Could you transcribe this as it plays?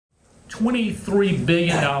$23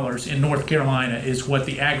 billion in North Carolina is what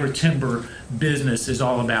the agri-timber business is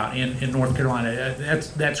all about in North Carolina.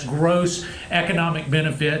 That's gross economic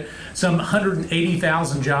benefit, some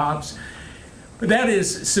 180,000 jobs. But that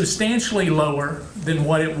is substantially lower than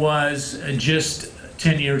what it was just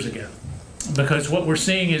 10 years ago. Because what we're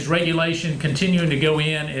seeing is regulation continuing to go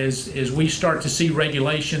in as we start to see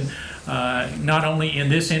regulation not only in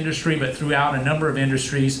this industry but throughout a number of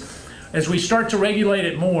industries. As we start to regulate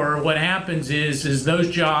it more, what happens is those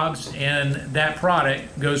jobs and that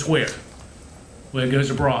product goes where? Well, it goes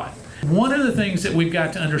abroad. One of the things that we've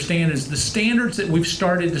got to understand is the standards that we've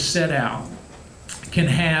started to set out can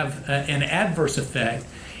have an adverse effect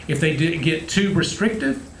if they get too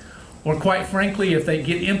restrictive, or quite frankly, if they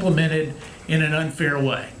get implemented in an unfair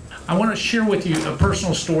way. I want to share with you a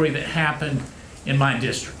personal story that happened in my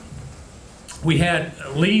district. We had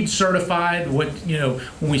LEED certified. When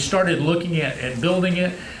we started looking at building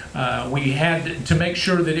it, we had to make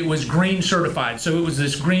sure that it was green certified. So it was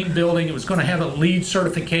this green building. It was going to have a LEED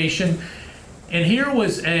certification. And here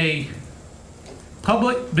was a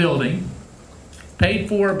public building paid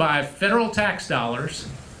for by federal tax dollars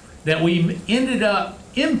that we ended up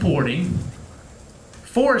importing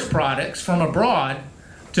forest products from abroad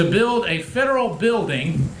to build a federal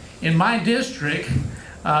building in my district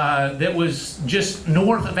that was just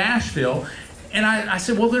north of Asheville. And I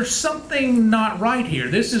said, well, there's something not right here.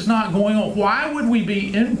 This is not going on. Why would we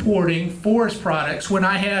be importing forest products when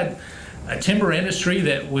I had a timber industry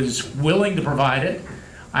that was willing to provide it?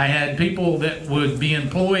 I had people that would be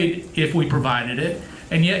employed if we provided it.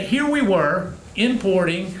 And yet here we were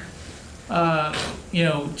importing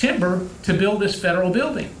timber to build this federal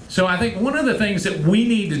building. So I think one of the things that we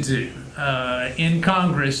need to do in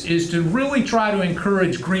Congress is to really try to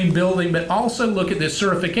encourage green building, but also look at this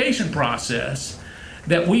certification process,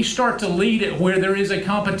 that we start to lead it where there is a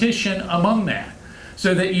competition among that,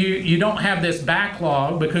 so that you don't have this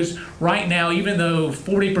backlog. Because right now, even though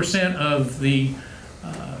 40% of the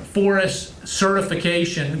forest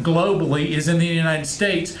certification globally is in the United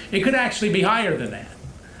States, it could actually be higher than that.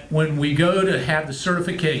 When we go to have the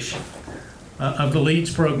certification of the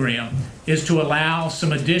LEEDS program, is to allow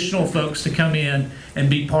some additional folks to come in and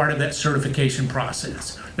be part of that certification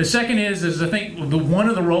process. The second is I think one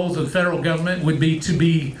of the roles of the federal government would be to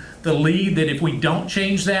be the lead, that if we don't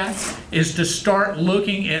change that, is to start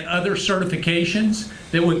looking at other certifications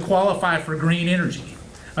that would qualify for green energy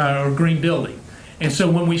or green building. And so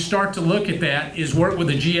when we start to look at that, is work with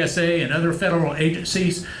the GSA and other federal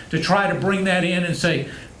agencies to try to bring that in and say,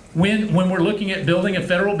 when we're looking at building a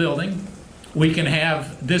federal building, we can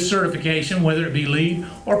have this certification, whether it be LEED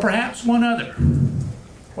or perhaps one other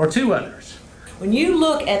or two others. When you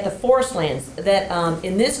look at the forest lands that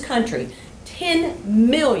in this country, 10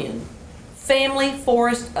 million family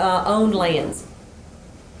forest owned lands,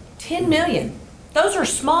 10 million. Those are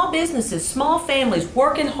small businesses, small families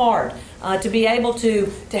working hard to be able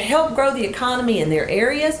to help grow the economy in their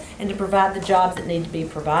areas and to provide the jobs that need to be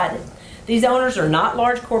provided. These owners are not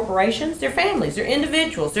large corporations, they're families, they're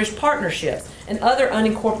individuals, there's partnerships and other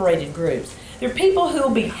unincorporated groups. They're people who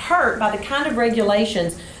will be hurt by the kind of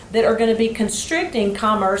regulations that are going to be constricting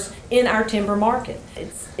commerce in our timber market.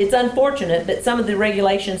 It's unfortunate that some of the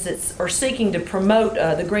regulations that are seeking to promote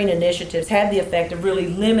the green initiatives have the effect of really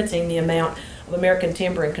limiting the amount of American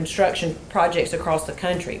timber and construction projects across the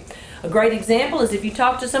country. A great example is if you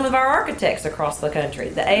talk to some of our architects across the country,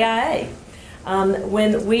 the AIA.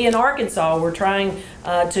 When we in Arkansas were trying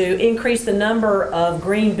to increase the number of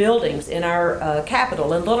green buildings in our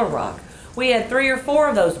capital in Little Rock, we had 3 or 4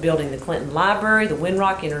 of those building, the Clinton Library, the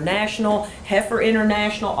Windrock International, Heifer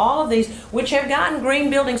International, all of these, which have gotten green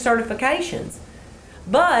building certifications.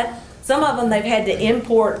 But some of them they've had to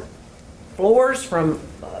import floors from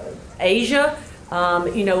Asia.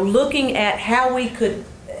 Looking at how we could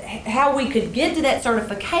get to that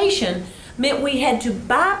certification meant we had to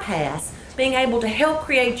bypass being able to help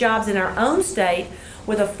create jobs in our own state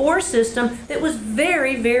with a forest system that was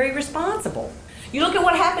very, very responsible. You look at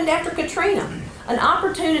what happened after Katrina, an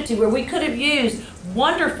opportunity where we could have used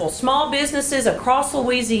wonderful small businesses across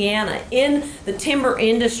Louisiana in the timber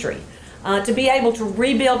industry to be able to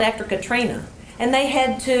rebuild after Katrina. And they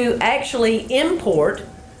had to actually import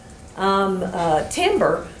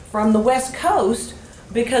timber from the West Coast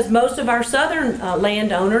because most of our southern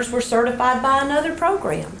landowners were certified by another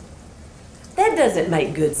program. That doesn't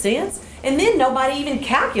make good sense. And then nobody even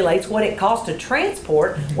calculates what it costs to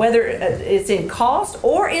transport, whether it's in cost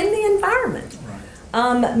or in the environment.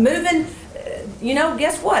 Moving,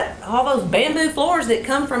 guess what? All those bamboo floors that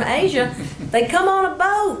come from Asia, they come on a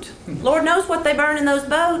boat. Lord knows what they burn in those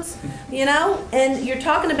boats. you know, and you're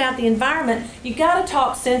talking about the environment, you got to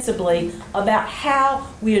talk sensibly about how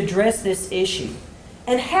we address this issue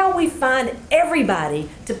and how we find everybody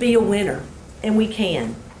to be a winner, and we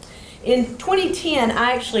can. In 2010,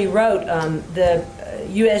 I actually wrote the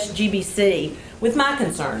USGBC with my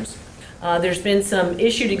concerns. There's been some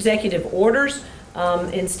issued executive orders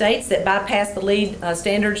in states that bypass the lead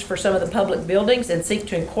standards for some of the public buildings and seek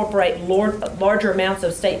to incorporate larger amounts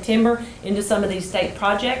of state timber into some of these state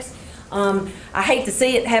projects. I hate to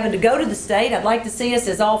see it having to go to the state. I'd like to see us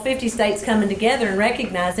as all 50 states coming together and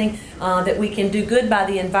recognizing that we can do good by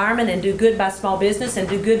the environment and do good by small business and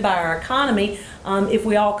do good by our economy if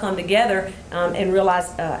we all come together and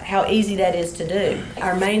realize how easy that is to do.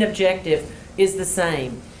 Our main objective is the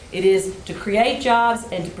same. It is to create jobs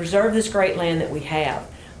and to preserve this great land that we have.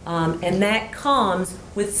 And that comes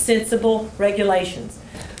with sensible regulations.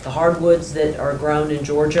 The hardwoods that are grown in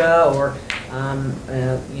Georgia or,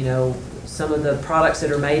 you know, some of the products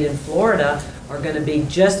that are made in Florida are going to be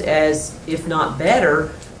just as, if not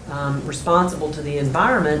better, responsible to the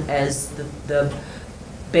environment as the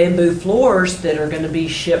bamboo floors that are going to be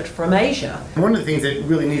shipped from Asia. One of the things that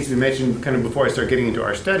really needs to be mentioned kind of before I start getting into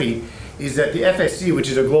our study is that the FSC, which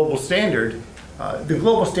is a global standard, the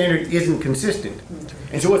global standard isn't consistent.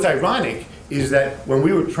 And so what's ironic is that when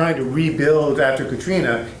we were trying to rebuild after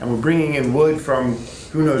Katrina and we're bringing in wood from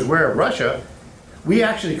who knows where, Russia, we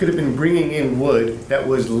actually could have been bringing in wood that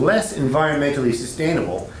was less environmentally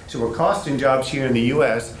sustainable. So we're costing jobs here in the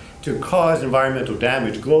US to cause environmental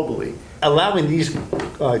damage globally. Allowing these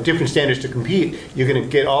different standards to compete, you're going to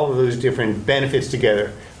get all of those different benefits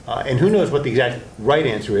together. And who knows what the exact right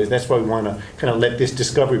answer is. That's why we want to kind of let this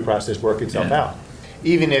discovery process work itself out.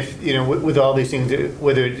 Even if, you know, with all these things,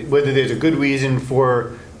 whether there's a good reason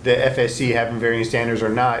for the FSC having varying standards or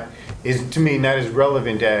not, is to me not as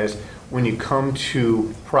relevant as when you come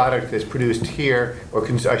to product that's produced here, or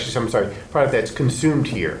product that's consumed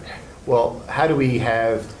here. Well, how do we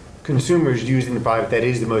have consumers using the product that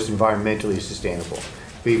is the most environmentally sustainable?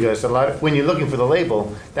 Because when you're looking for the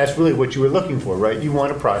label, that's really what you were looking for, right? You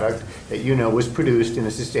want a product that you know was produced in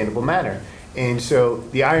a sustainable manner. And so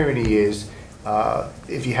the irony is,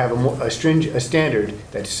 if you have a standard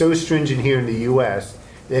that's so stringent here in the U.S.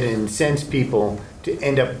 that it incents people to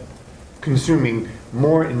end up consuming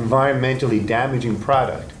more environmentally damaging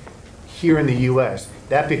product here in the U.S.,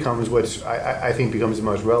 that becomes what I think becomes the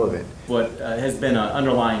most relevant. What has been an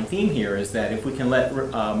underlying theme here is that if we can let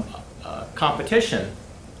competition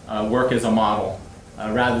work as a model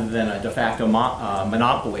rather than a de facto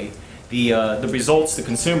monopoly, the results to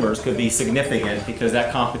consumers could be significant because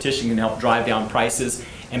that competition can help drive down prices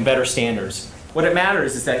and better standards. What it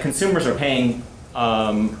matters is that consumers are paying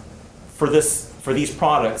for these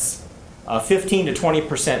products 15 to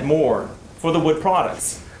 20% more for the wood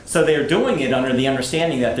products. So they're doing it under the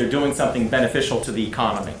understanding that they're doing something beneficial to the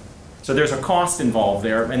economy. So there's a cost involved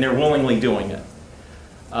there, and they're willingly doing it.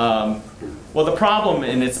 Well, the problem,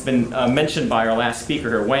 and it's been mentioned by our last speaker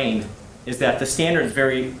here, Wayne, is that the standards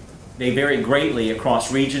vary greatly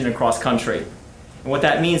across region and across country. And what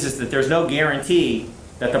that means is that there's no guarantee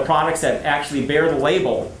that the products that actually bear the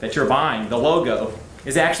label that you're buying, the logo,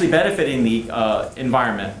 is actually benefiting the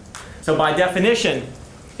environment. So by definition,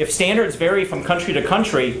 if standards vary from country to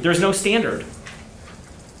country, there's no standard.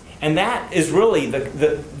 And that is really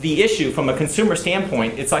the issue from a consumer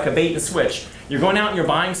standpoint. It's like a bait and switch. You're going out and you're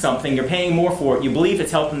buying something, you're paying more for it, you believe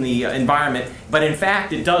it's helping the environment, but in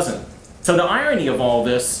fact it doesn't. So the irony of all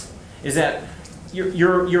this is that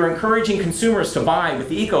you're encouraging consumers to buy with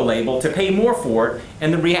the eco label, to pay more for it,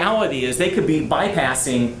 and the reality is they could be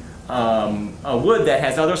bypassing a wood that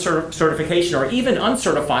has other certification or even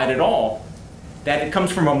uncertified at all, that it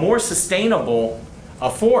comes from a more sustainable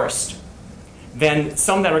forest than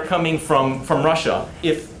some that are coming from Russia.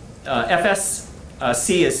 If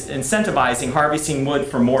FSC is incentivizing harvesting wood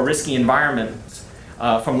from more risky environments,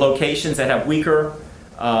 from locations that have weaker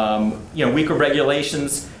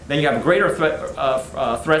regulations, then you have greater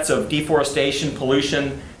threats of deforestation,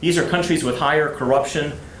 pollution. These are countries with higher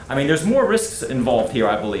corruption. I mean, there's more risks involved here,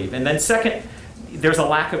 I believe. And then second, there's a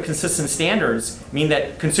lack of consistent standards, mean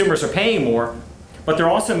that consumers are paying more, but they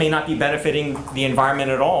also may not be benefiting the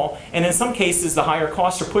environment at all. And in some cases, the higher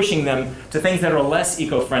costs are pushing them to things that are less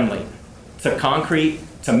eco-friendly, to concrete,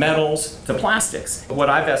 to metals, to plastics. What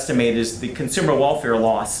I've estimated is the consumer welfare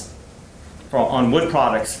loss on wood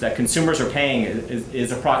products that consumers are paying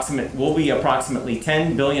will be approximately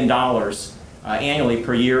 $10 billion annually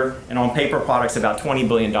per year, and on paper products about $20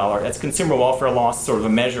 billion. That's consumer welfare loss, sort of a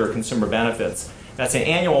measure of consumer benefits. That's an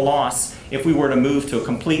annual loss if we were to move to a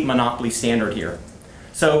complete monopoly standard here.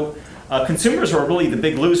 So consumers are really the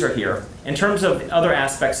big loser here. In terms of other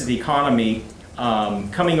aspects of the economy,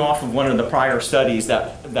 coming off of one of the prior studies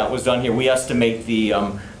that was done here, we estimate the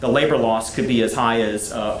labor loss could be as high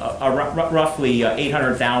as roughly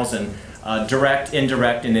 800,000 direct,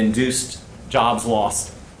 indirect, and induced jobs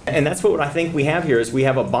lost. And that's what I think we have here, is we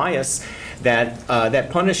have a bias that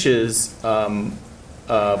punishes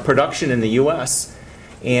production in the U.S.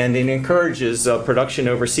 and it encourages production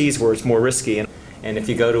overseas where it's more risky. And if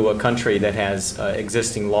you go to a country that has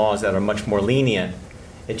existing laws that are much more lenient,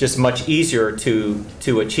 it's just much easier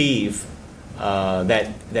to achieve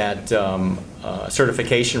that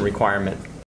certification requirement